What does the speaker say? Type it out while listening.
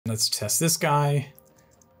Let's test this guy.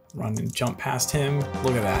 Run and jump past him.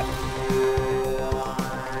 Look at that.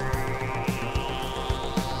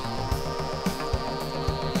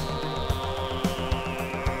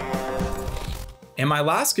 In my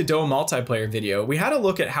last Godot multiplayer video, we had a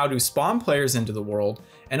look at how to spawn players into the world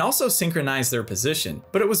and also synchronize their position,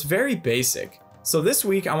 but it was very basic. So this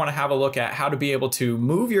week I want to have a look at how to be able to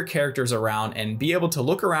move your characters around and be able to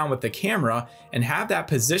look around with the camera and have that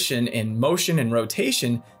position in motion and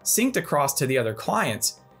rotation synced across to the other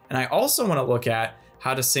clients. And I also want to look at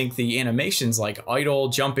how to sync the animations like idle,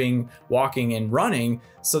 jumping, walking, and running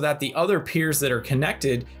so that the other peers that are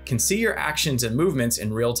connected can see your actions and movements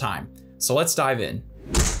in real time. So let's dive in.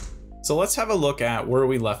 So let's have a look at where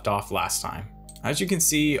we left off last time. As you can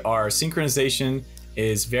see, our synchronization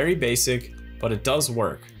is very basic, but it does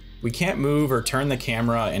work. We can't move or turn the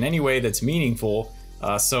camera in any way that's meaningful.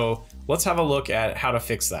 So let's have a look at how to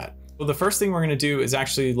fix that. Well, the first thing we're gonna do is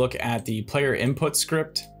actually look at the player input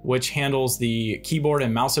script, which handles the keyboard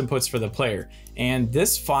and mouse inputs for the player. And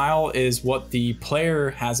this file is what the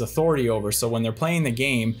player has authority over. So when they're playing the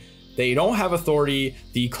game, they don't have authority.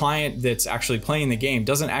 The client that's actually playing the game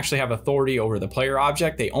doesn't actually have authority over the player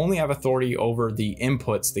object. They only have authority over the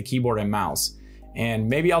inputs, the keyboard and mouse. And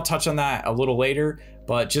maybe I'll touch on that a little later,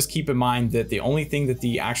 but just keep in mind that the only thing that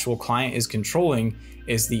the actual client is controlling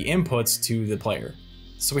is the inputs to the player.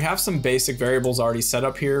 So we have some basic variables already set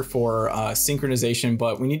up here for synchronization,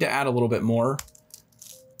 but we need to add a little bit more.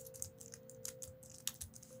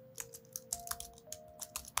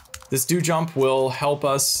 This do jump will help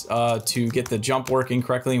us to get the jump working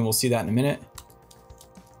correctly, and we'll see that in a minute.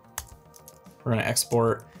 We're gonna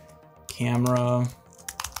export camera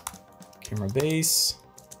base.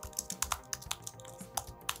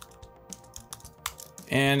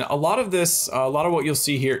 And a lot of what you'll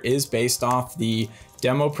see here is based off the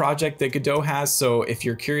demo project that Godot has. So if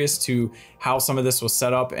you're curious to how some of this was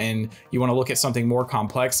set up and you wanna look at something more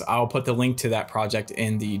complex, I'll put the link to that project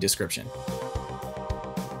in the description.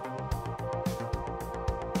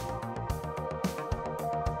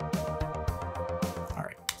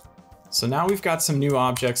 So now we've got some new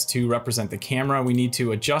objects to represent the camera. We need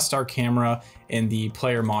to adjust our camera in the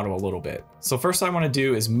player model a little bit. So first I want to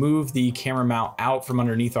do is move the camera mount out from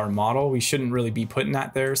underneath our model. We shouldn't really be putting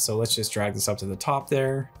that there. So let's just drag this up to the top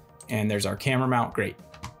there. And there's our camera mount, great.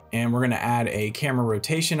 And we're gonna add a camera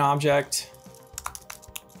rotation object.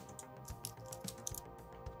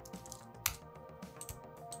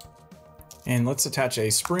 And let's attach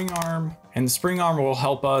a spring arm. And the spring arm will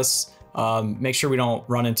help us make sure we don't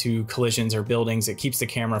run into collisions or buildings. It keeps the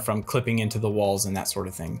camera from clipping into the walls and that sort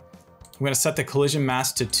of thing. I'm gonna set the collision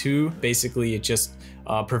mask to 2. Basically, it just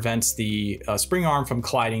prevents the spring arm from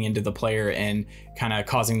colliding into the player and kind of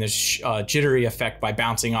causing this jittery effect by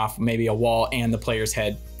bouncing off maybe a wall and the player's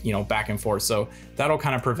head, back and forth. So that'll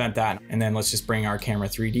kind of prevent that. And then let's just bring our camera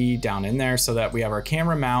 3D down in there so that we have our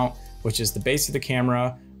camera mount, which is the base of the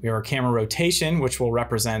camera. We have our camera rotation, which will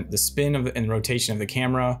represent the spin and rotation of the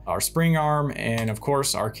camera, our spring arm, and of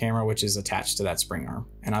course our camera, which is attached to that spring arm.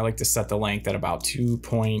 And I like to set the length at about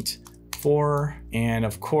 2.4. And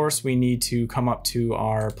of course we need to come up to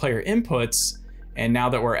our player inputs. And now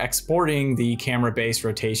that we're exporting the camera base,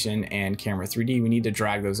 rotation, and camera 3D, we need to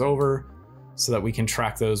drag those over so that we can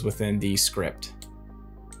track those within the script.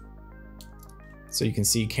 So you can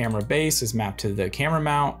see camera base is mapped to the camera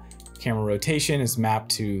mount. Camera rotation is mapped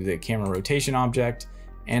to the camera rotation object,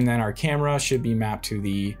 and then our camera should be mapped to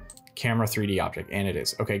the camera 3D object, and it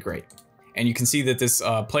is. Okay, great. And you can see that this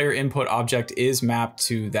player input object is mapped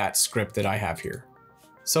to that script that I have here.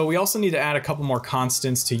 So we also need to add a couple more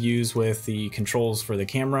constants to use with the controls for the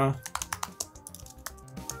camera.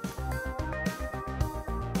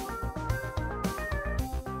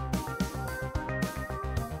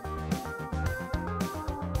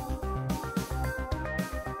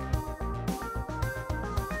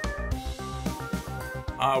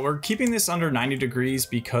 We're keeping this under 90 degrees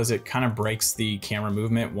because it kind of breaks the camera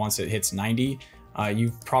movement once it hits 90.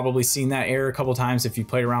 You've probably seen that error a couple times if you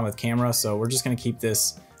played around with camera. So we're just going to keep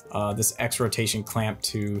this this X rotation clamp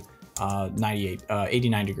to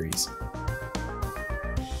 89 degrees.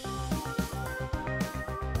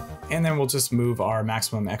 And then we'll just move our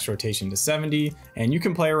maximum X rotation to 70. And you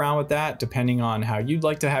can play around with that depending on how you'd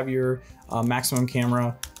like to have your maximum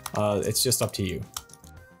camera. It's just up to you.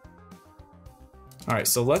 All right,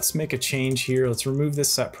 so let's make a change here. Let's remove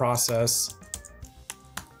this set process.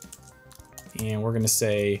 And we're gonna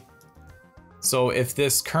say, so if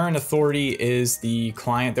this current authority is the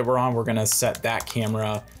client that we're on, we're gonna set that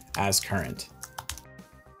camera as current.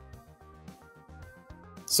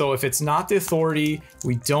 So if it's not the authority,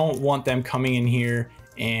 we don't want them coming in here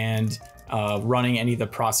and running any of the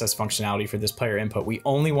process functionality for this player input. We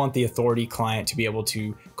only want the authority client to be able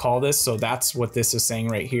to call this. So that's what this is saying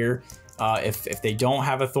right here. If they don't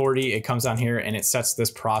have authority, it comes down here and it sets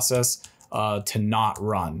this process to not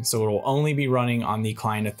run. So it will only be running on the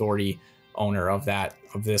client authority owner of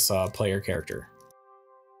this player character.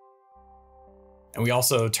 And we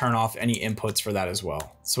also turn off any inputs for that as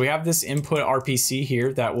well. So we have this input RPC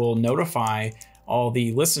here that will notify all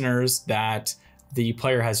the listeners that the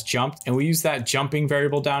player has jumped. And we use that jumping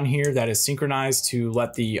variable down here that is synchronized to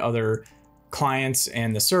let the other clients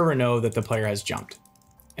and the server know that the player has jumped.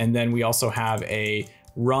 And then we also have a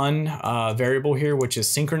run variable here, which is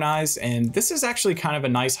synchronized. And this is actually kind of a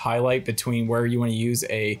nice highlight between where you want to use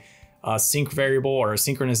a sync variable or a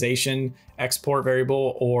synchronization export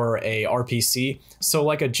variable or a RPC. So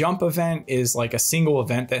like a jump event is like a single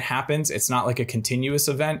event that happens. It's not like a continuous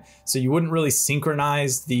event. So you wouldn't really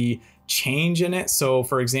synchronize the change in it. So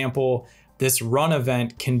for example, this run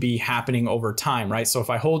event can be happening over time, right? So if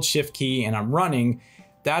I hold shift key and I'm running,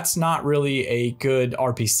 that's not really a good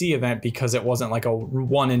RPC event because it wasn't like a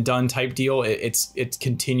one and done type deal. It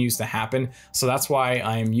continues to happen. So that's why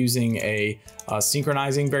I'm using a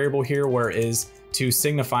synchronizing variable here, whereas to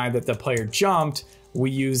signify that the player jumped,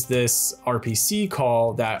 we use this RPC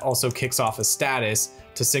call that also kicks off a status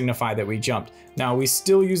to signify that we jumped. Now we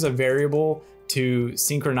still use a variable to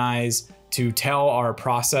synchronize to tell our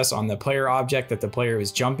process on the player object that the player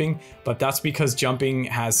is jumping, but that's because jumping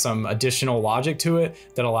has some additional logic to it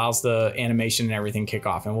that allows the animation and everything kick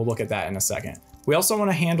off, and we'll look at that in a second. We also want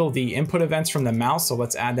to handle the input events from the mouse, so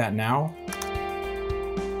let's add that now.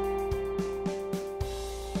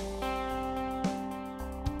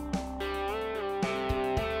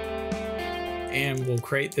 And we'll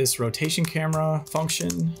create this rotation camera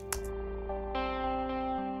function.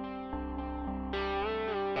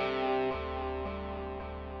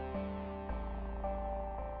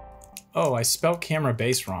 Oh, I spelled camera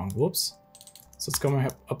base wrong. Whoops. So let's go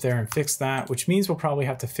up there and fix that, which means we'll probably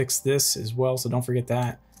have to fix this as well. So don't forget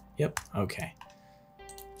that. Yep. Okay.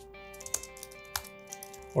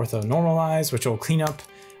 Ortho normalize, which will clean up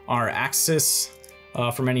our axis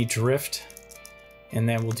from any drift. And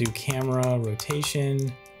then we'll do camera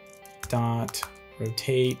rotation dot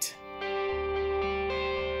rotate.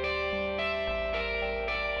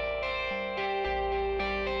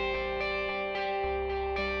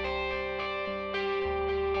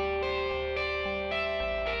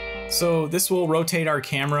 So this will rotate our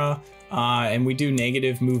camera, and we do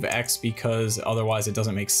negative move X because otherwise it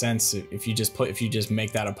doesn't make sense. If you just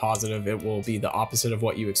make that a positive, it will be the opposite of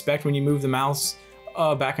what you expect when you move the mouse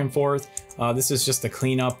back and forth. This is just to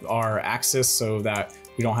clean up our axis so that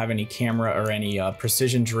we don't have any camera or any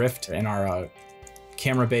precision drift in our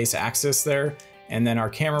camera base axis there. And then our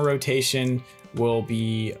camera rotation will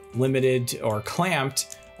be limited or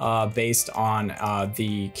clamped based on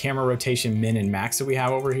the camera rotation min and max that we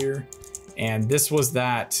have over here. And this was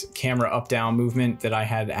that camera up down movement that I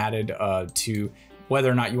had added to whether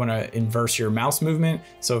or not you want to inverse your mouse movement.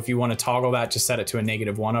 So if you want to toggle that, just set it to a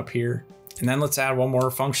 -1 up here. And then let's add one more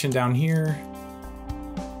function down here.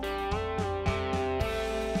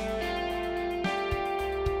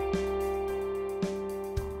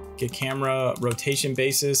 Get camera rotation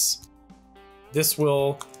basis. This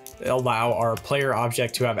will allow our player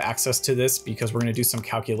object to have access to this because we're going to do some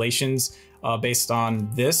calculations based on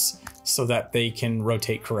this so that they can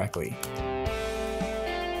rotate correctly.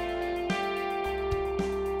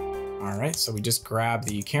 All right, so we just grab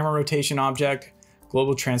the camera rotation object,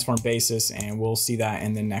 global transform basis, and we'll see that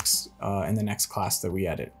in the next class that we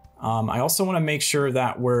edit. I also want to make sure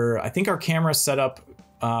that I think our camera setup,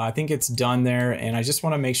 I think it's done there, and I just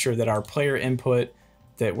want to make sure that our player input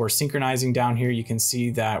that we're synchronizing down here, you can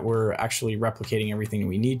see that we're actually replicating everything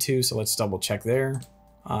we need to. So let's double check there.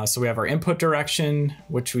 So we have our input direction,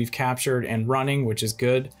 which we've captured, and running, which is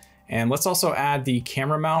good. And let's also add the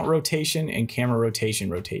camera mount rotation and camera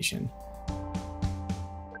rotation.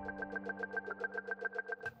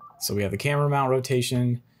 So we have the camera mount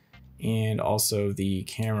rotation and also the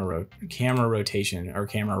camera rotation or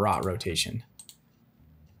camera rot rotation.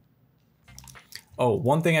 Oh,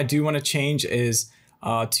 one thing I do want to change is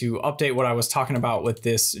to update what I was talking about with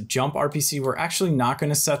this jump RPC. We're actually not going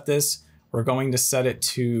to set this. We're going to set it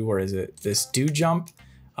to, where is it? This do jump.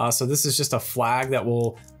 So this is just a flag that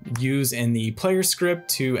we'll use in the player script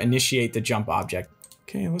to initiate the jump object.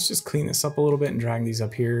 Okay, let's just clean this up a little bit and drag these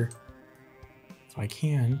up here if I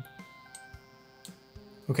can.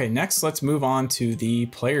 Okay, next let's move on to the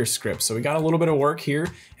player script. So we got a little bit of work here,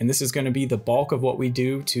 and this is going to be the bulk of what we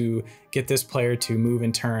do to get this player to move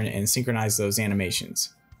and turn and synchronize those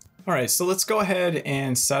animations. All right, so let's go ahead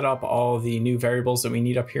and set up all the new variables that we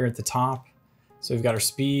need up here at the top. So we've got our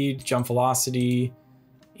speed, jump velocity,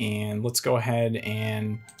 and let's go ahead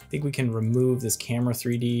and I think we can remove this camera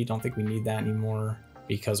 3D. Don't think we need that anymore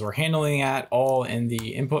because we're handling that all in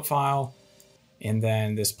the input file. And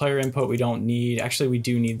then this player input we don't need. Actually, we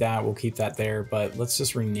do need that. We'll keep that there, but let's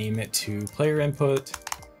just rename it to player input.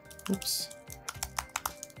 Oops.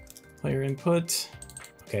 Player input.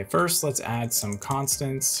 Okay, first let's add some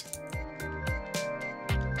constants.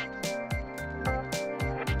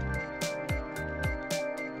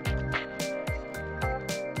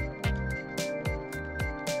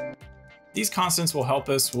 These constants will help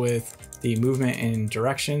us with the movement and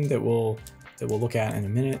direction that we'll look at in a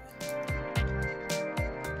minute.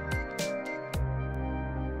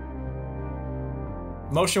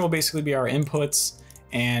 Motion will basically be our inputs,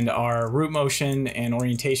 and our root motion and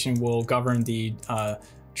orientation will govern the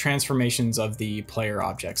transformations of the player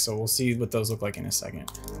objects. So we'll see what those look like in a second.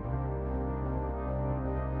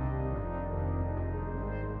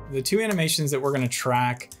 The two animations that we're going to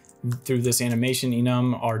track through this animation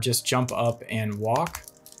enum are just jump up and walk.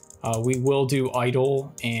 We will do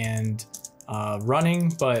idle and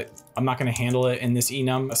running, but I'm not going to handle it in this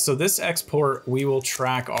enum. So this export, we will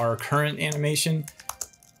track our current animation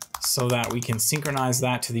so that we can synchronize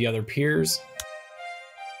that to the other peers.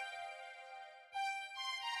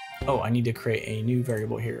 Oh, I need to create a new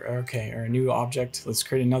variable here. Okay, or a new object. Let's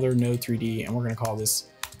create another node 3D, and we're going to call this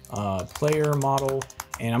player model.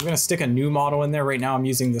 And I'm going to stick a new model in there. Right now I'm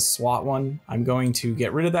using the slot one. I'm going to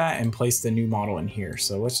get rid of that and place the new model in here.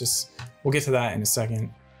 So we'll get to that in a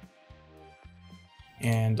second.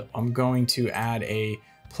 And I'm going to add a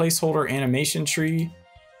placeholder animation tree.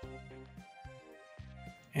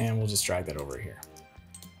 And we'll just drag that over here.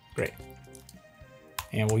 Great.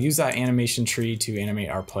 And we'll use that animation tree to animate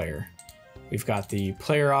our player. We've got the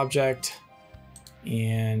player object,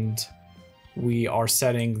 and we are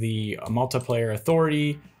setting the multiplayer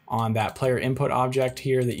authority on that player input object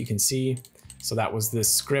here that you can see. So that was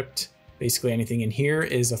this script. Basically anything in here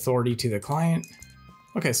is authority to the client.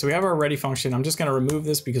 Okay, so we have our ready function. I'm just going to remove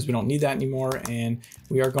this because we don't need that anymore. And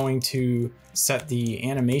we are going to set the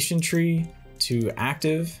animation tree to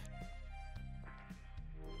active.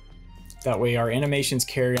 That way our animations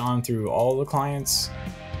carry on through all the clients.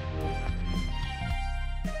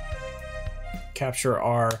 Capture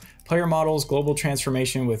our player model's global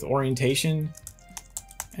transformation with orientation,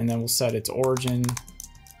 and then we'll set its origin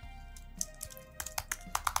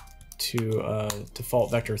to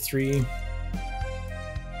default vector 3.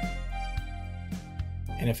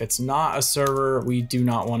 And if it's not a server, we do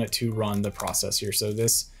not want it to run the process here. So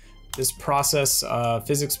this process,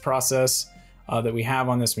 physics process that we have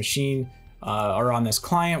on this machine or on this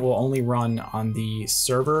client will only run on the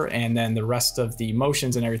server, and then the rest of the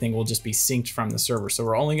motions and everything will just be synced from the server. So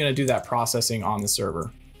we're only going to do that processing on the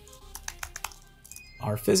server.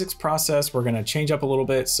 Our physics process, we're going to change up a little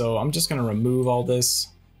bit. So I'm just going to remove all this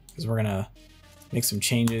because we're going to make some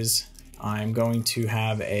changes. I'm going to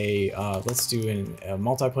have a, let's do a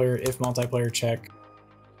multiplayer, if multiplayer check.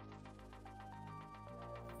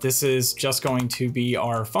 This is just going to be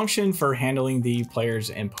our function for handling the player's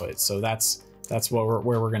input. So that's where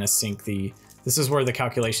we're going to sync this is where the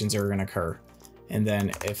calculations are going to occur. And then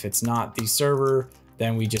if it's not the server,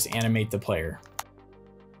 then we just animate the player.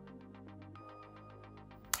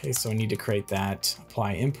 Okay, so we need to create that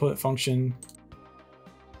apply input function.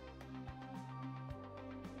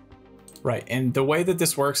 Right, and the way that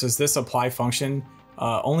this works is this apply function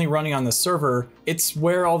only running on the server, it's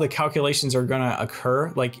where all the calculations are going to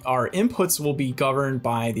occur. Like our inputs will be governed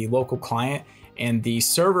by the local client, and the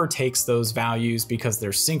server takes those values because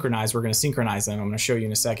they're synchronized. We're going to synchronize them. I'm going to show you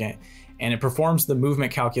in a second. And it performs the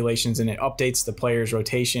movement calculations, and it updates the player's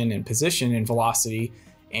rotation and position and velocity.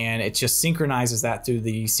 And it just synchronizes that through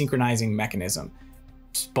the synchronizing mechanism.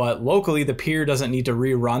 But locally, the peer doesn't need to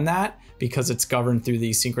rerun that because it's governed through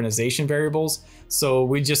these synchronization variables. So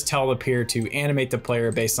we just tell the peer to animate the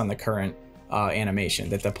player based on the current animation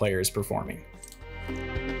that the player is performing.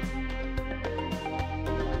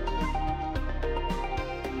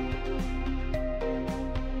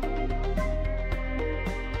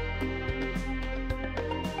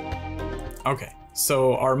 Okay,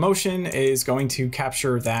 so our motion is going to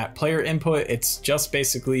capture that player input. It's just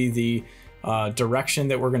basically the direction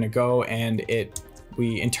that we're going to go, and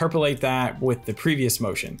we interpolate that with the previous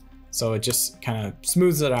motion. So it just kind of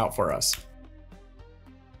smooths it out for us.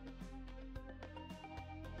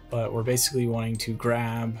 But we're basically wanting to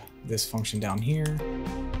grab this function down here.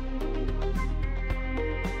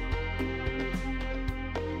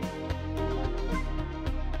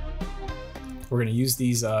 We're going to use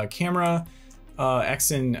these camera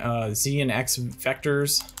X and Z and X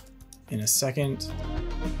vectors in a second.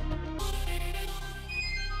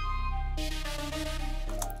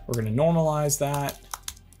 We're going to normalize that.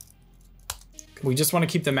 We just want to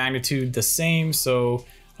keep the magnitude the same, so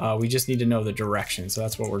we just need to know the direction. So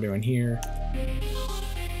that's what we're doing here.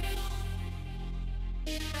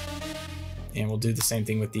 And we'll do the same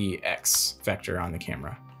thing with the X vector on the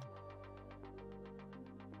camera.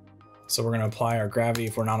 So we're going to apply our gravity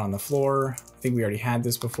if we're not on the floor. I think we already had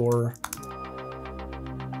this before.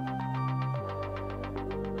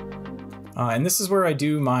 And this is where I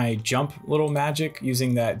do my jump little magic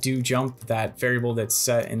using that do jump, that variable that's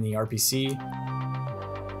set in the RPC.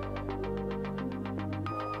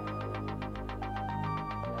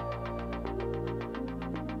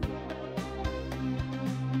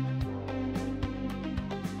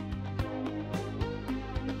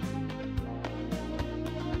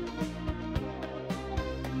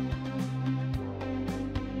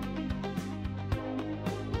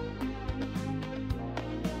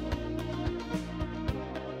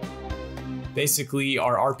 Basically,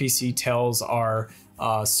 our RPC tells our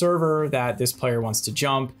server that this player wants to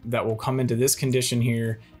jump, that will come into this condition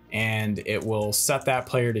here, and it will set that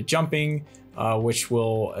player to jumping, which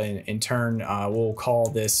will in turn, we'll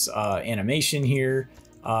call this animation here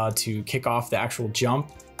to kick off the actual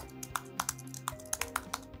jump.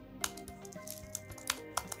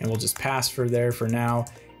 And we'll just pass for there for now.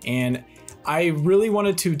 And I really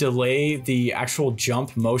wanted to delay the actual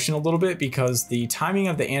jump motion a little bit because the timing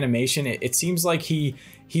of the animation, it seems like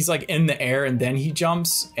he's like in the air and then he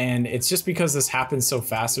jumps, and it's just because this happens so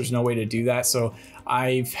fast, there's no way to do that. So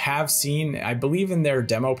I have seen, I believe in their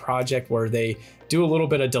demo project, where they do a little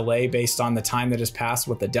bit of delay based on the time that has passed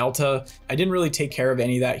with the delta. I didn't really take care of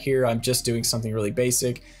any of that here. I'm just doing something really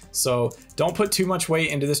basic. So don't put too much weight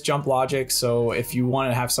into this jump logic. So if you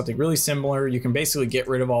want to have something really similar, you can basically get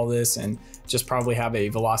rid of all this and just probably have a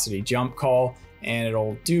velocity jump call, and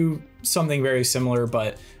it'll do something very similar.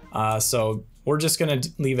 But so we're just going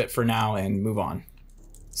to leave it for now and move on.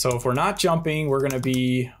 So if we're not jumping, we're going to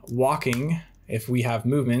be walking if we have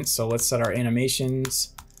movement. So let's set our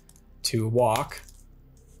animations to walk.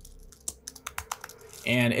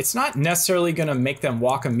 And it's not necessarily going to make them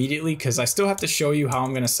walk immediately, because I still have to show you how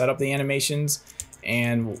I'm going to set up the animations.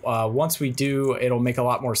 And once we do, it'll make a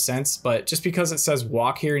lot more sense. But just because it says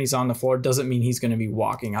walk here and he's on the floor doesn't mean he's going to be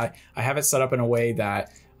walking. I have it set up in a way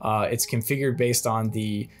that it's configured based on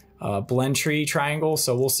the blend tree triangle.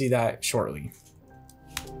 So we'll see that shortly.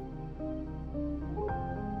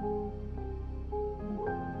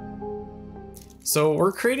 So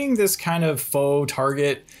we're creating this kind of faux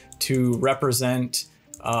target to represent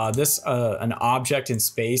an object in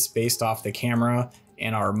space based off the camera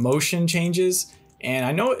and our motion changes. And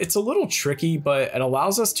I know it's a little tricky, but it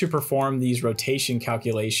allows us to perform these rotation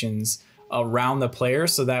calculations around the player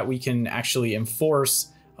so that we can actually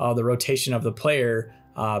enforce the rotation of the player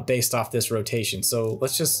based off this rotation. So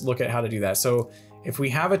let's just look at how to do that. So if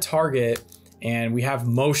we have a target and we have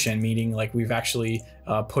motion, meaning like we've actually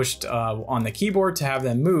pushed on the keyboard to have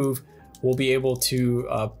them move, we'll be able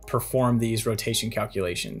to perform these rotation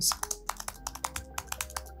calculations.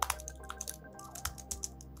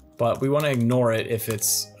 But we want to ignore it if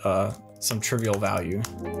it's some trivial value.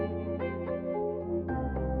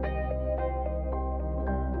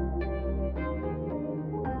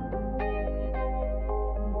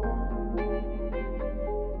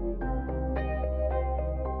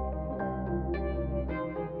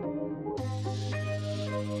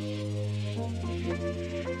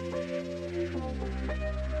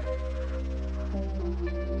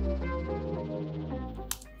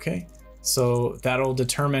 Okay, so that'll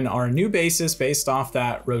determine our new basis based off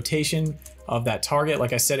that rotation of that target.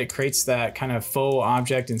 Like I said, it creates that kind of faux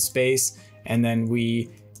object in space, and then we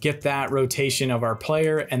get that rotation of our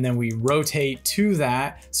player, and then we rotate to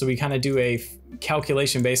that. So we kind of do a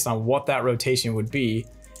calculation based on what that rotation would be.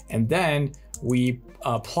 And then we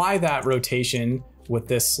apply that rotation with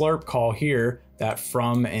this slurp call here, that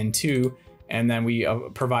from and to, and then we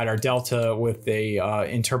provide our delta with a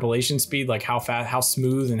interpolation speed, like how fast, how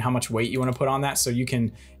smooth, and how much weight you want to put on that. So you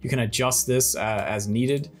can adjust this as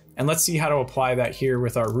needed. And let's see how to apply that here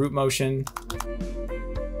with our root motion.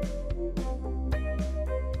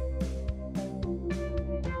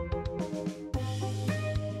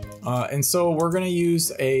 And so we're going to use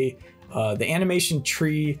the animation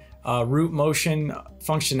tree root motion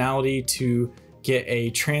functionality to get a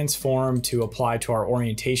transform to apply to our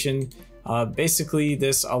orientation. Basically,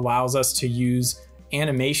 this allows us to use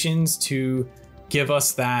animations to give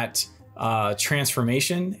us that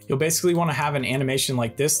transformation, you'll basically want to have an animation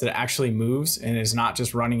like this that actually moves and is not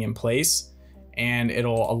just running in place. And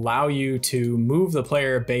it'll allow you to move the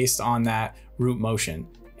player based on that root motion.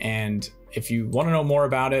 And if you want to know more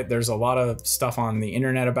about it, there's a lot of stuff on the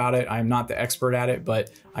internet about it. I'm not the expert at it, but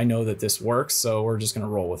I know that this works, so we're just going to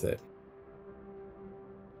roll with it.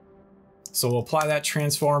 So we'll apply that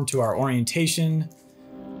transform to our orientation.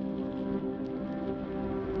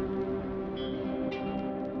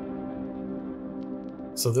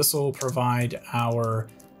 So this will provide our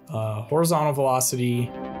horizontal velocity.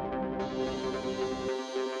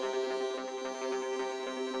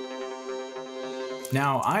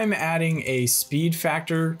 Now I'm adding a speed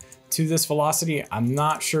factor to this velocity. I'm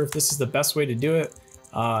not sure if this is the best way to do it.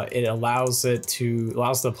 It allows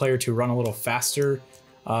the player to run a little faster.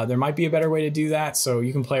 There might be a better way to do that, so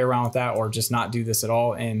you can play around with that or just not do this at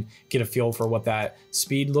all and get a feel for what that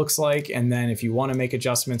speed looks like. And then if you want to make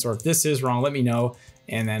adjustments or if this is wrong, let me know,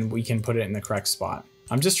 and then we can put it in the correct spot.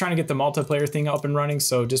 I'm just trying to get the multiplayer thing up and running,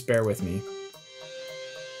 so just bear with me.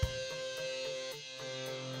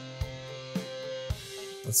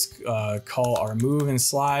 Let's call our move and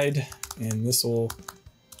slide, and this will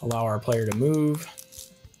allow our player to move.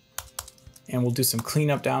 And we'll do some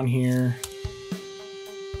cleanup down here.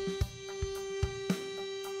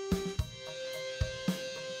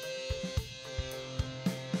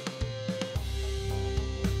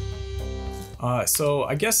 So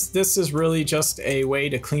I guess this is really just a way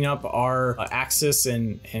to clean up our axis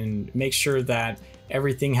and make sure that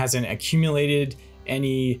everything hasn't accumulated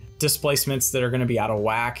any displacements that are going to be out of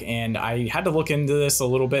whack. And I had to look into this a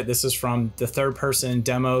little bit. This is from the third-person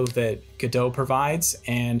demo that Godot provides,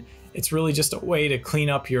 and it's really just a way to clean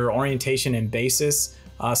up your orientation and basis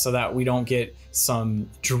so that we don't get some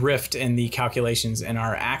drift in the calculations, and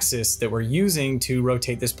our axis that we're using to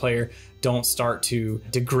rotate this player don't start to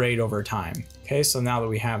degrade over time. Okay, so now that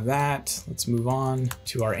we have that, let's move on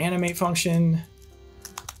to our animate function.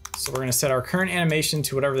 So we're going to set our current animation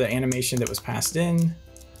to whatever the animation that was passed in.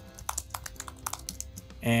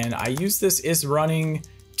 And I use this is running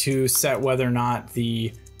to set whether or not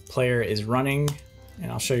the player is running.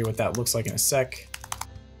 And I'll show you what that looks like in a sec.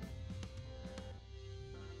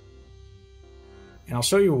 And I'll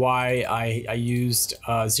show you why I used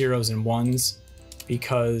zeros and ones,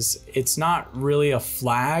 because it's not really a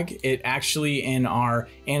flag. It actually, in our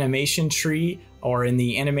animation tree, or in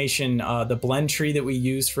the animation, the blend tree that we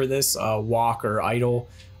use for this, walk or idle,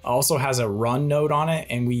 also has a run node on it.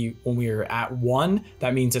 And when we are at 1,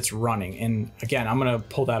 that means it's running. And again, I'm gonna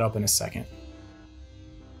pull that up in a second.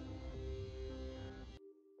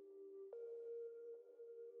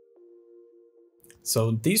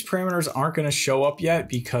 So these parameters aren't going to show up yet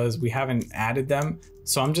because we haven't added them.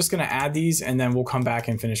 So I'm just going to add these and then we'll come back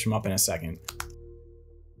and finish them up in a second.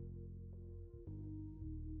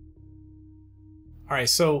 All right,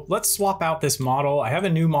 so let's swap out this model. I have a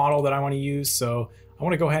new model that I want to use, so I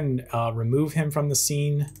want to go ahead and remove him from the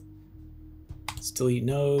scene. Let's delete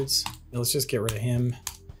nodes. Let's just get rid of him.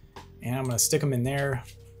 And I'm going to stick him in there.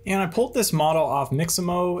 And I pulled this model off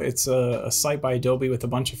Mixamo. It's a site by Adobe with a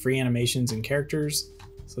bunch of free animations and characters.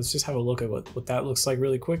 So let's just have a look at what that looks like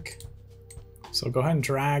really quick. So go ahead and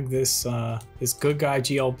drag this, this good guy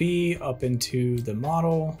GLB up into the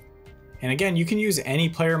model. And again, you can use any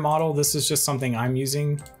player model. This is just something I'm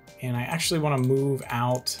using. And I actually want to move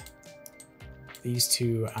out these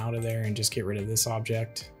two out of there and just get rid of this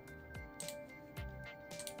object.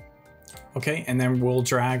 Okay, and then we'll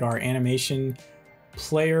drag our animation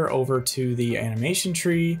player over to the animation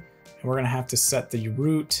tree, and we're going to have to set the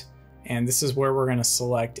root, and this is where we're going to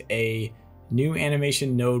select a new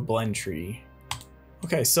animation node blend tree.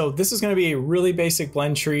 Okay, so this is going to be a really basic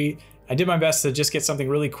blend tree. I did my best to just get something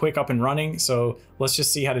really quick up and running, so let's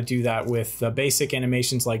just see how to do that with the basic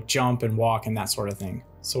animations like jump and walk and that sort of thing.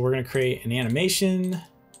 So we're going to create an animation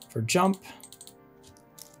for jump,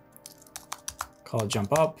 call it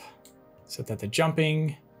jump up, set that to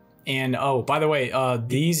jumping. And oh, by the way,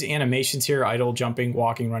 these animations here, idle, jumping,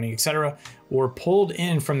 walking, running, etc., were pulled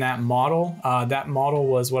in from that model. That model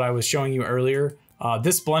was what I was showing you earlier.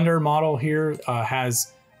 This Blender model here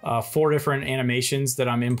has 4 different animations that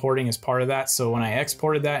I'm importing as part of that. So when I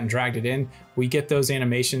exported that and dragged it in, we get those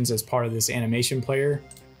animations as part of this animation player.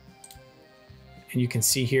 And you can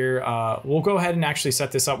see here, we'll go ahead and actually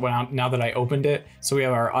set this up now that I opened it. So we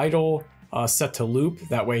have our idle set to loop.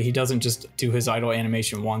 That way he doesn't just do his idle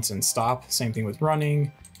animation once and stop. Same thing with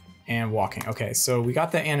running and walking. Okay, so we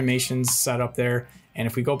got the animations set up there. And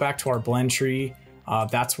if we go back to our blend tree,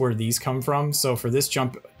 that's where these come from. So for this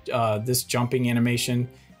jumping animation,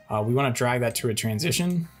 we want to drag that to a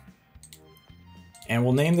transition. And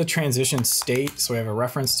we'll name the transition state so we have a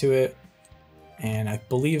reference to it. And I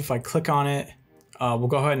believe if I click on it, we'll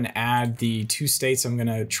go ahead and add the 2 states I'm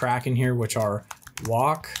gonna track in here, which are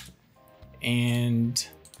walk and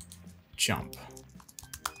jump.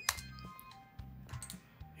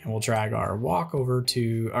 And we'll drag our walk over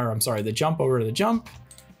to, or I'm sorry, the jump over to the jump.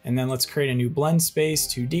 And then let's create a new blend space,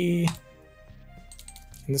 2D.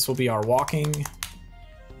 And this will be our walking.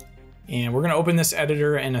 And we're gonna open this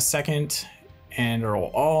editor in a second and it'll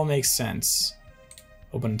all make sense.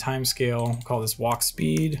 Open timescale, call this walk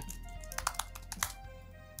speed.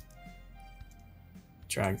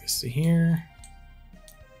 Drag this to here.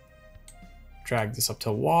 Drag this up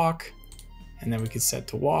to walk. And then we could set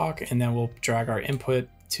to walk and then we'll drag our input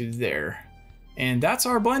to there. And that's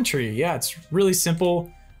our blend tree. Yeah, it's really simple,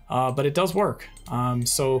 but it does work.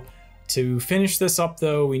 So to finish this up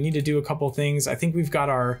though, we need to do a couple things. I think we've got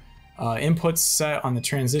our inputs set on the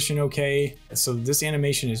transition okay. So this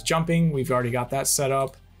animation is jumping. We've already got that set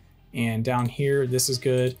up. And down here, this is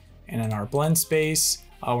good. And in our blend space,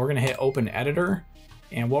 we're gonna hit open editor.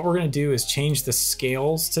 And what we're gonna do is change the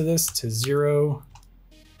scales to this to 0,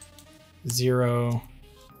 0,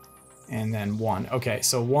 and then 1. Okay,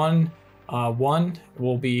 so 1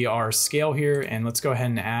 will be our scale here. And let's go ahead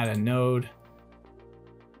and add a node.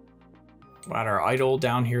 We'll add our idle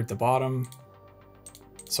down here at the bottom.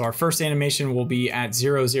 So our first animation will be at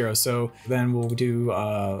 0, 0. So then we'll do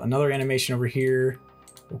another animation over here.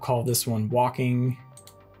 We'll call this one walking.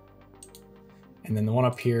 And then the one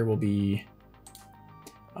up here will be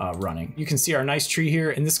running. You can see our nice tree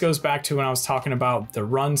here. And this goes back to when I was talking about the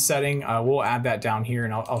run setting. We'll add that down here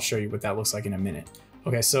and I'll show you what that looks like in a minute.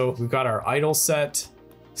 Okay, so we've got our idle set.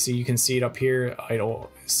 So you can see it up here, idle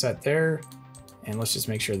set there. And let's just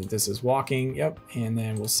make sure that this is walking. Yep. And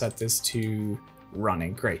then we'll set this to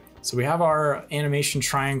running. Great. So we have our animation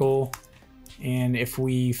triangle. And if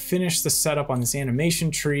we finish the setup on this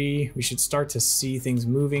animation tree, we should start to see things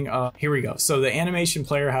moving up. Here we go. So the animation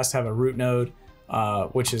player has to have a root node,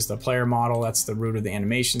 which is the player model. That's the root of the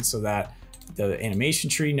animation so that the animation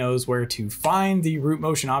tree knows where to find the root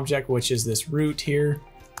motion object, which is this root here.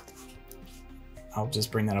 I'll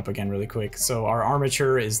just bring that up again really quick. So our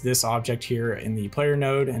armature is this object here in the player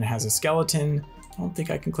node and it has a skeleton. I don't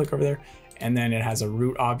think I can click over there. And then it has a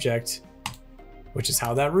root object, which is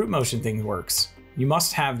how that root motion thing works. You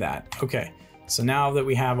must have that. Okay, so now that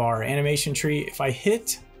we have our animation tree, if I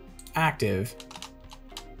hit active,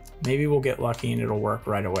 maybe we'll get lucky and it'll work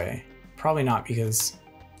right away. Probably not because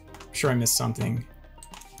I'm sure I missed something.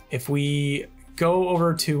 If we go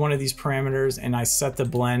over to one of these parameters and I set the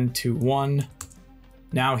blend to 1,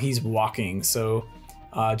 now he's walking. So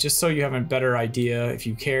just so you have a better idea, if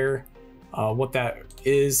you care, what that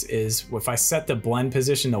is if I set the blend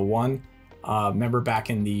position to 1, remember back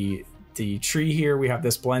in the tree here, we have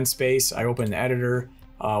this blend space. I open the editor,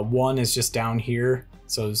 1 is just down here.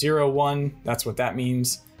 So 0, 1, that's what that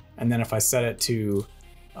means. And then if I set it to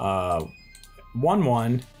 1,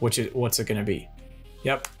 1, what's it gonna be?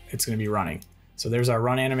 Yep, it's gonna be running. So there's our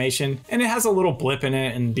run animation and it has a little blip in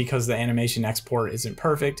it and because the animation export isn't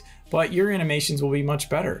perfect, but your animations will be much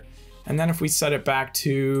better. And then if we set it back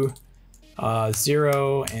to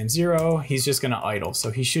 0 and 0, he's just gonna idle. So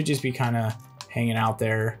he should just be kind of hanging out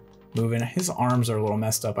there, moving. His arms are a little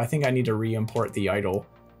messed up. I think I need to re-import the idle.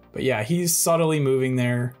 But yeah, he's subtly moving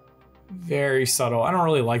there. Very subtle. I don't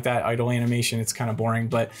really like that idle animation. It's kind of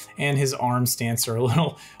boring, and his arm stance are a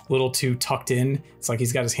little too tucked in. It's like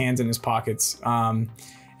he's got his hands in his pockets.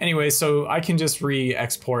 Anyway, so I can just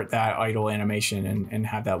re-export that idle animation and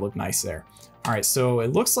have that look nice there. All right, so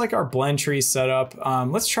it looks like our blend tree is set up.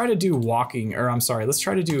 Let's try to do let's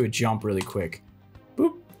try to do a jump really quick.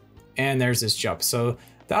 Boop, and there's this jump. So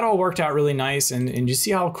that all worked out really nice, and you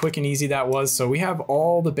see how quick and easy that was. So we have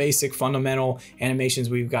all the basic fundamental animations.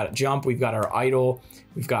 We've got a jump, we've got our idle,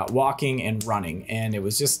 we've got walking and running, and it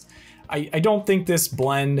was just, I don't think this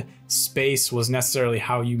blend space was necessarily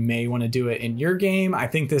how you may want to do it in your game. I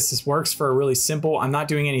think this works for a really simple, I'm not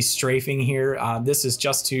doing any strafing here. This is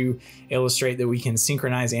just to illustrate that we can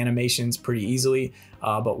synchronize animations pretty easily.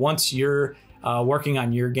 But once you're working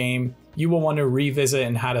on your game, you will want to revisit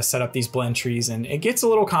and how to set up these blend trees. And it gets a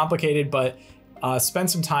little complicated, but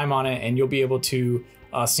spend some time on it and you'll be able to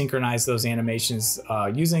synchronize those animations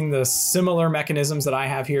using the similar mechanisms that I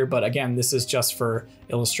have here. But again, this is just for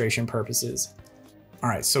illustration purposes. All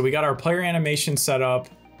right, so we got our player animation set up.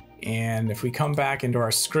 And if we come back into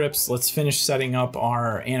our scripts, let's finish setting up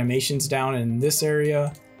our animations down in this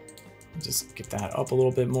area. Just get that up a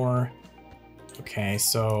little bit more. Okay,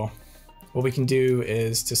 so what we can do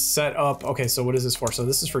is to set up, okay, so what is this for? So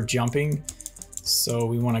this is for jumping. So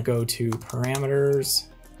we want to go to parameters,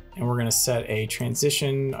 and we're going to set a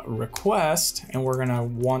transition request, and we're going to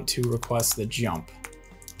want to request the jump.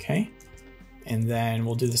 Okay. And then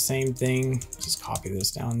we'll do the same thing. Just copy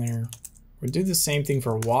this down there. We'll do the same thing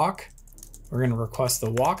for walk. We're going to request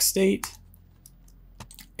the walk state.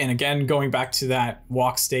 And again, going back to that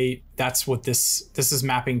walk state, that's what this is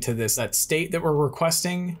mapping to this. That state that we're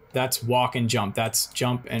requesting, that's walk and jump. That's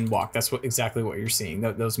jump and walk. That's exactly what you're seeing.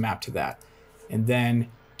 Those map to that. And then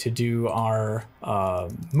to do our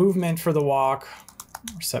movement for the walk,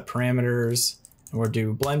 set parameters, and we'll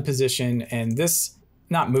do blend position. And this,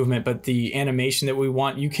 not movement, but the animation that we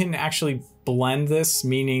want, you can actually blend this,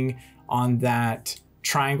 meaning on that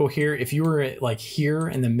triangle here, if you were like here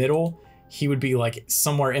in the middle, he would be like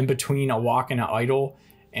somewhere in between a walk and an idle.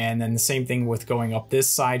 And then the same thing with going up this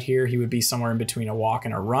side here, he would be somewhere in between a walk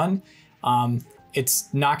and a run.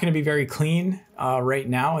 It's not going to be very clean right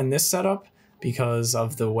now in this setup because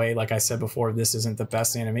of the way, like I said before, this isn't the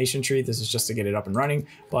best animation tree. This is just to get it up and running.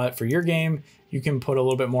 But for your game, you can put a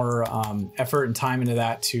little bit more effort and time into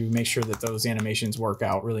that to make sure that those animations work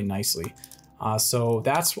out really nicely. So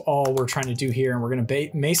that's all we're trying to do here. And we're going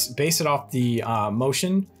to base it off the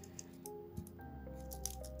motion.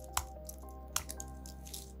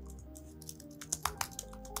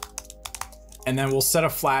 And then we'll set a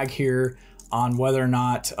flag here on whether or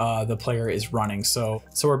not the player is running. So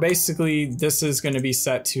we're basically, this is going to be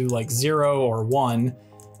set to like 0 or 1,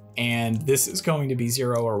 and this is going to be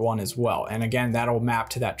 0 or 1 as well. And again, that'll map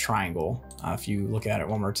to that triangle. If you look at it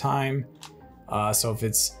one more time. So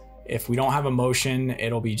if we don't have a motion,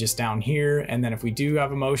 it'll be just down here. And then if we do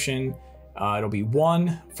have a motion, it'll be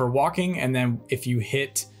 1 for walking. And then if you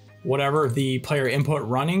hit whatever the player input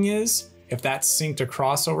running is, if that's synced to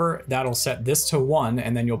crossover, that'll set this to 1,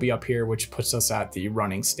 and then you'll be up here, which puts us at the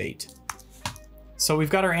running state. So we've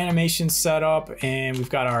got our animation set up, and we've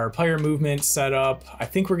got our player movement set up. I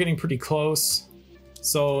think we're getting pretty close.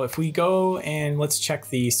 So if we go and let's check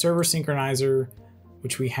the server synchronizer,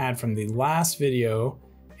 which we had from the last video,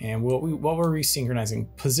 and what were we synchronizing?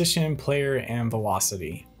 Position, player, and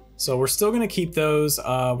velocity. So we're still gonna keep those.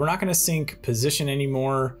 We're not gonna sync position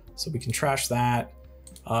anymore, so we can trash that.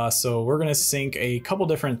 So we're gonna sync a couple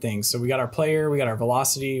different things. So we got our player, we got our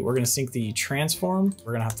velocity, we're gonna sync the transform.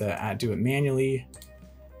 We're gonna have to do it manually.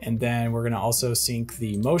 And then we're gonna also sync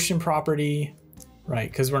the motion property, right?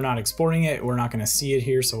 Because we're not exporting it, we're not gonna see it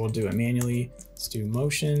here, so we'll do it manually. Let's do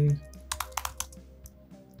motion.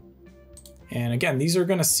 And again, these are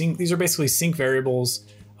gonna sync, these are basically sync variables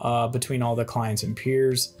between all the clients and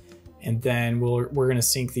peers. And then we're gonna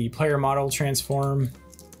sync the player model transform.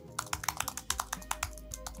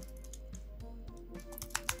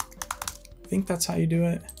 I think that's how you do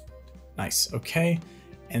it. Nice, okay.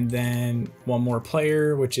 And then one more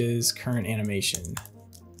player, which is current animation.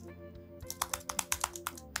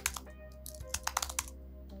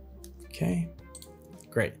 Okay,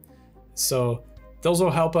 great. So those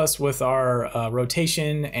will help us with our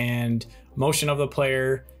rotation and motion of the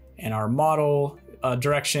player and our model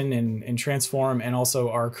direction and transform, and also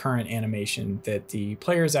our current animation that the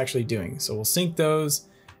player is actually doing. So we'll sync those.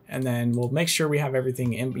 And then we'll make sure we have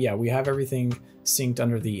everything in, yeah, we have everything synced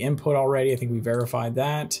under the input already. I think we verified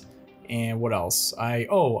that. And what else?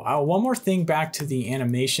 One more thing back to the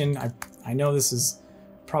animation. I know this is,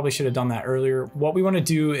 probably should have done that earlier. What we want to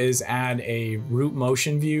do is add a root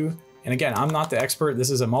motion view. And again, I'm not the expert. This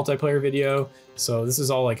is a multiplayer video, so this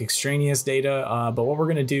is all like extraneous data. But what we're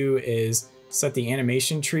going to do is set the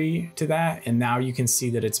animation tree to that. And now you can see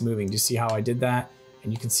that it's moving. Do you see how I did that?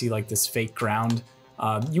 And you can see like this fake ground.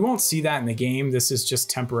 You won't see that in the game. This is just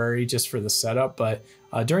temporary, just for the setup, but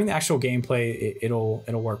during the actual gameplay, it'll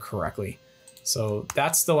work correctly. So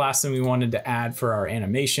that's the last thing we wanted to add for our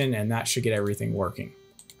animation, and that should get everything working.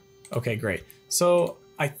 Okay, great. So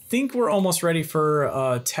I think we're almost ready for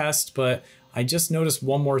a test, but I just noticed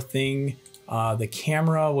one more thing. The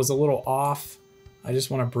camera was a little off. I just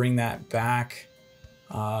want to bring that back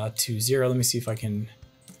to 0. Let me see if I can.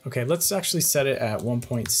 Okay, let's actually set it at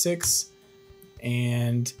 1.6.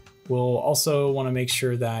 And we'll also want to make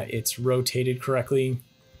sure that it's rotated correctly.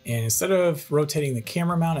 And instead of rotating the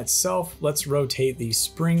camera mount itself, let's rotate the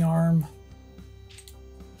spring arm.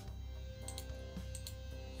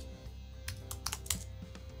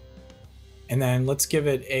 And then let's give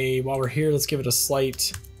it a, while we're here, let's give it a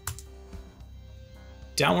slight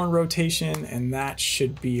downward rotation, and that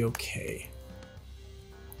should be okay.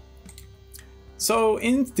 So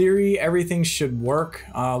in theory, everything should work.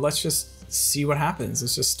 Let's just see what happens.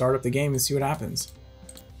 Let's just start up the game and see what happens.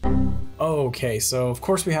 Okay, so of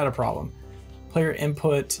course we had a problem. Player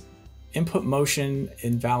input motion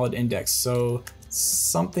invalid index. So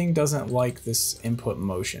something doesn't like this input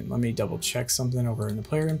motion. Let me double check something over in the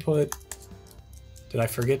player input. Did I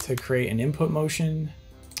forget to create an input motion?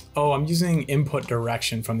 Oh, I'm using input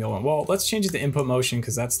direction from the old one. Well, let's change it to input motion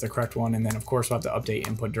because that's the correct one. And then of course we'll have to update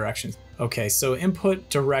input directions. Okay, so input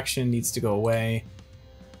direction needs to go away.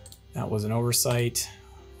 That was an oversight.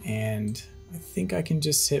 And I think I can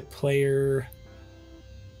just hit player.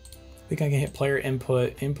 I think I can hit player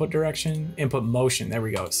input direction, input motion. There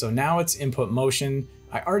we go. So now it's input motion.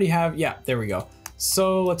 I already have, yeah, there we go.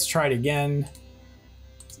 So let's try it again.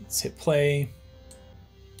 Let's hit play.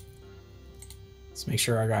 Let's make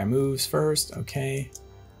sure our guy moves first. Okay.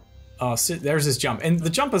 Oh, so there's his jump. And the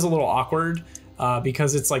jump is a little awkward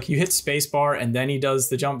because it's like you hit spacebar and then he does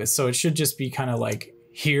the jump. So it should just be kind of like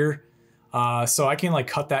here. So I can like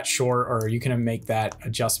cut that short, or you can make that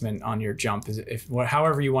adjustment on your jump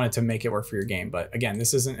however you want it to make it work for your game. But again,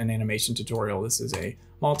 this isn't an animation tutorial. This is a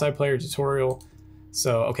multiplayer tutorial.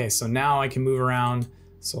 So, okay, so now I can move around.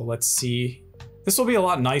 So let's see. This will be a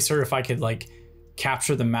lot nicer if I could like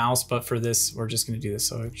capture the mouse, but for this, we're just gonna do this.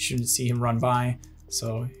 So you shouldn't see him run by.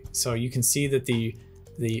 So you can see that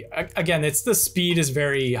again, it's the speed is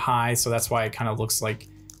very high. So that's why it kind of looks like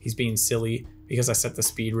he's being silly, because I set the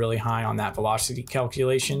speed really high on that velocity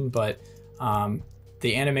calculation. But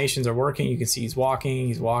the animations are working. You can see he's walking,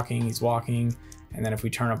 he's walking, he's walking. And then if we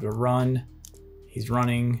turn up the run, he's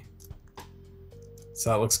running.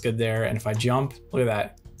 So that looks good there. And if I jump, look at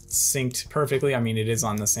that, it's synced perfectly. I mean, it is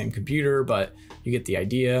on the same computer, but you get the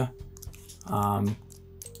idea. And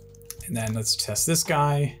then let's test this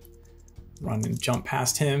guy. Run and jump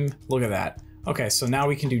past him. Look at that. Okay, so now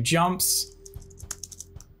we can do jumps.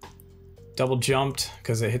 Double jumped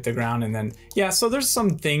because it hit the ground, and then, yeah, so there's some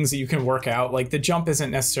things that you can work out. Like the jump isn't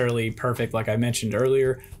necessarily perfect like I mentioned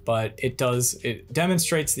earlier, but it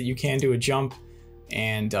demonstrates that you can do a jump,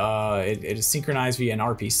 and it is synchronized via an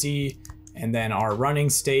RPC. And then our running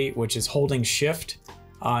state, which is holding shift.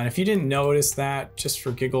 And if you didn't notice that, just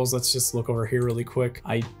for giggles, let's just look over here really quick.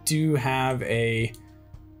 I do have a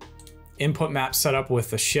input map set up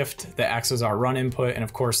with the shift that acts as our run input, and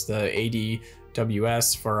of course the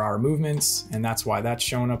ADWS for our movements, and that's why that's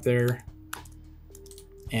showing up there.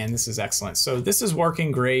 And this is excellent. So this is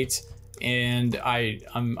working great, and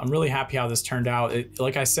I'm really happy how this turned out.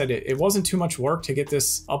 Like I said, it wasn't too much work to get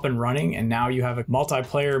this up and running, and now you have a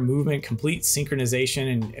multiplayer movement complete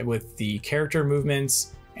synchronization and with the character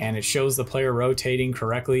movements, and it shows the player rotating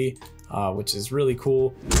correctly, which is really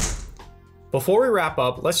cool. Before we wrap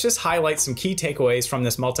up, let's just highlight some key takeaways from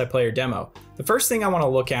this multiplayer demo. The first thing I want to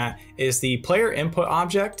look at is the player input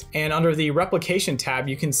object, and under the replication tab,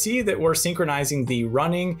 you can see that we're synchronizing the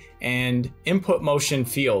running and input motion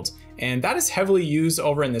fields. And that is heavily used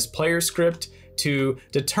over in this player script to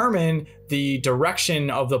determine the direction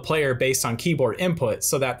of the player based on keyboard input,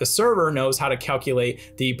 so that the server knows how to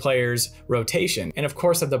calculate the player's rotation. And of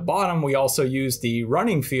course, at the bottom, we also use the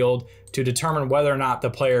running field to determine whether or not the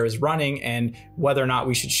player is running and whether or not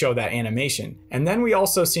we should show that animation. And then we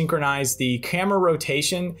also synchronize the camera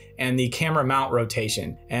rotation and the camera mount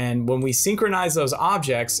rotation. And when we synchronize those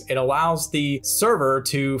objects, it allows the server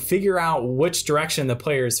to figure out which direction the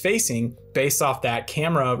player is facing based off that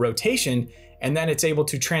camera rotation, and then it's able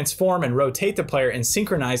to transform and rotate the player and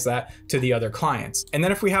synchronize that to the other clients. And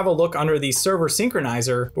then if we have a look under the server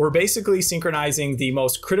synchronizer, we're basically synchronizing the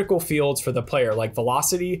most critical fields for the player, like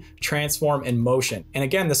velocity, transform, and motion. And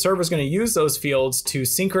again, the server is going to use those fields to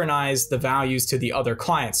synchronize the values to the other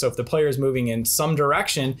clients. So if the player is moving in some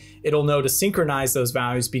direction, it'll know to synchronize those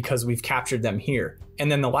values because we've captured them here.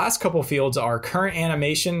 And then the last couple fields are current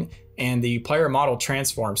animation and the player model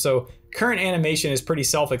transform. So current animation is pretty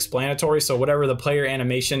self-explanatory. So whatever the player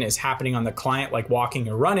animation is happening on the client, like walking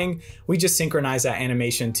or running, we just synchronize that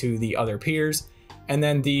animation to the other peers. And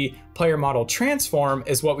then the player model transform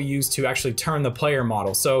is what we use to actually turn the player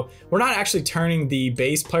model. So we're not actually turning the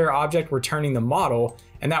base player object, we're turning the model.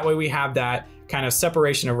 And that way we have that kind of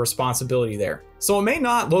separation of responsibility there. So it may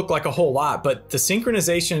not look like a whole lot, but the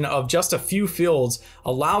synchronization of just a few fields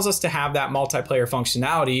allows us to have that multiplayer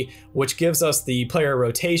functionality, which gives us the player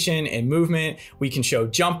rotation and movement. We can show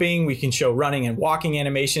jumping, we can show running and walking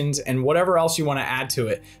animations, and whatever else you want to add to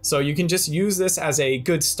it. So you can just use this as a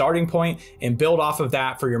good starting point and build off of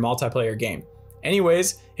that for your multiplayer game.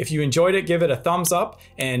 Anyways, if you enjoyed it, give it a thumbs up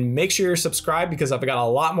and make sure you're subscribed because I've got a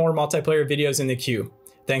lot more multiplayer videos in the queue.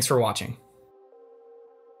 Thanks for watching.